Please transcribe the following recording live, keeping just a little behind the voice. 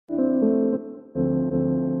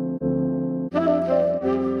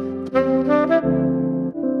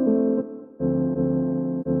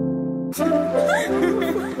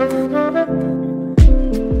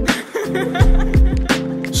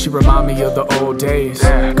She remind me of the old days,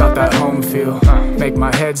 got that home feel, make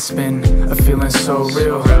my head spin, a feeling so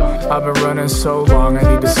real. I've been running so long,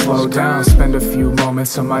 I need to slow down, spend a few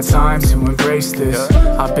moments of my time to embrace this.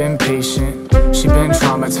 I've been patient, she been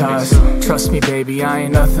traumatized. Trust me baby, I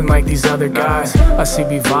ain't nothing like these other guys. I see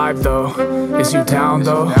we vibe though, is you down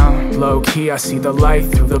though? Low key, I see the light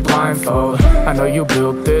through the blindfold. I know you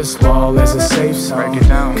built this wall as a safe zone,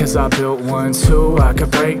 cause I built one too, I could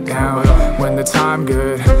break down when the time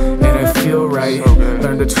good and it feel right.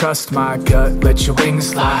 Learn to trust my gut, let your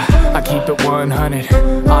wings fly. I keep it 100,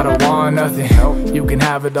 I don't want nothing. You can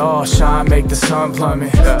have it all, shine, make the sun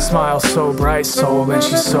plummet. Smile so bright, soul, and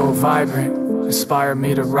she's so vibrant. Inspire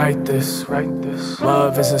me to write this.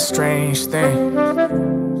 Love is a strange thing.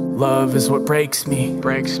 Love is what breaks me.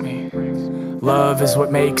 Love is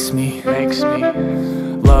what makes me.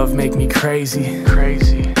 Love make me crazy.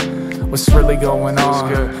 What's really going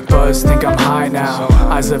on? Buzz, think I'm high now.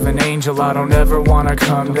 Eyes of an angel, I don't ever wanna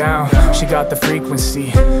come down. She got the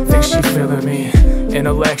frequency, think she feeling me.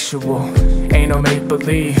 Intellectual, ain't no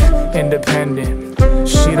make-believe. Independent,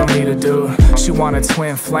 she don't need a dude. She want a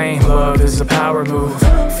twin flame, love is a power move.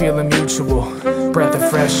 Feeling mutual, breath of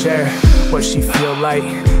fresh air. What she feel like,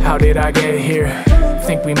 how did I get here?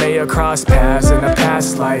 Think we may have crossed paths in a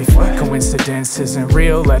past life. Coincidence isn't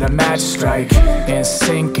real, let a match strike. In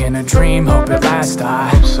sync, in a dream, hope it lasts.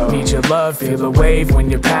 I need your love, feel a wave when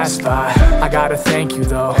you pass by. I gotta thank you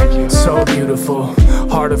though, so beautiful.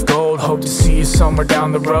 Heart of gold, hope to see you somewhere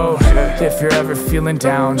down the road. If you're ever feeling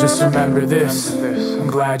down, just remember this. I'm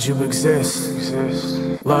glad you exist.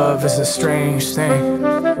 Love is a strange thing.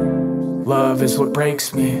 Love is what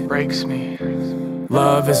breaks me.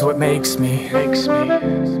 Love is what makes me.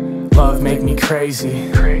 Love make me crazy.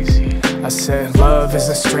 I said love is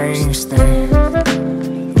a strange thing.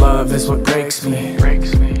 Love is what breaks me.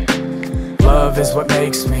 Love is what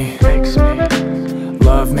makes me.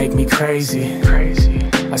 Love make me crazy.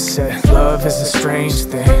 I said love is a strange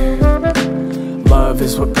thing. Love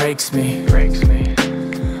is what breaks me.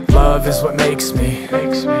 Love is what makes me.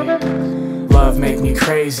 Love make me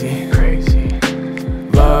crazy.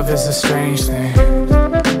 Love is a strange thing.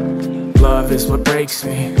 Love is what breaks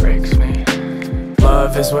me.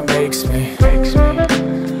 Love is what makes me.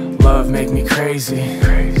 Love make me crazy.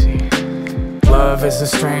 Love is a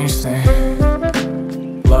strange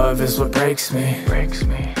thing. Love is what breaks me.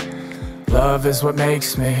 Love is what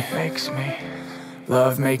makes me.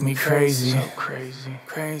 Love make me crazy.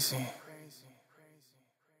 Crazy.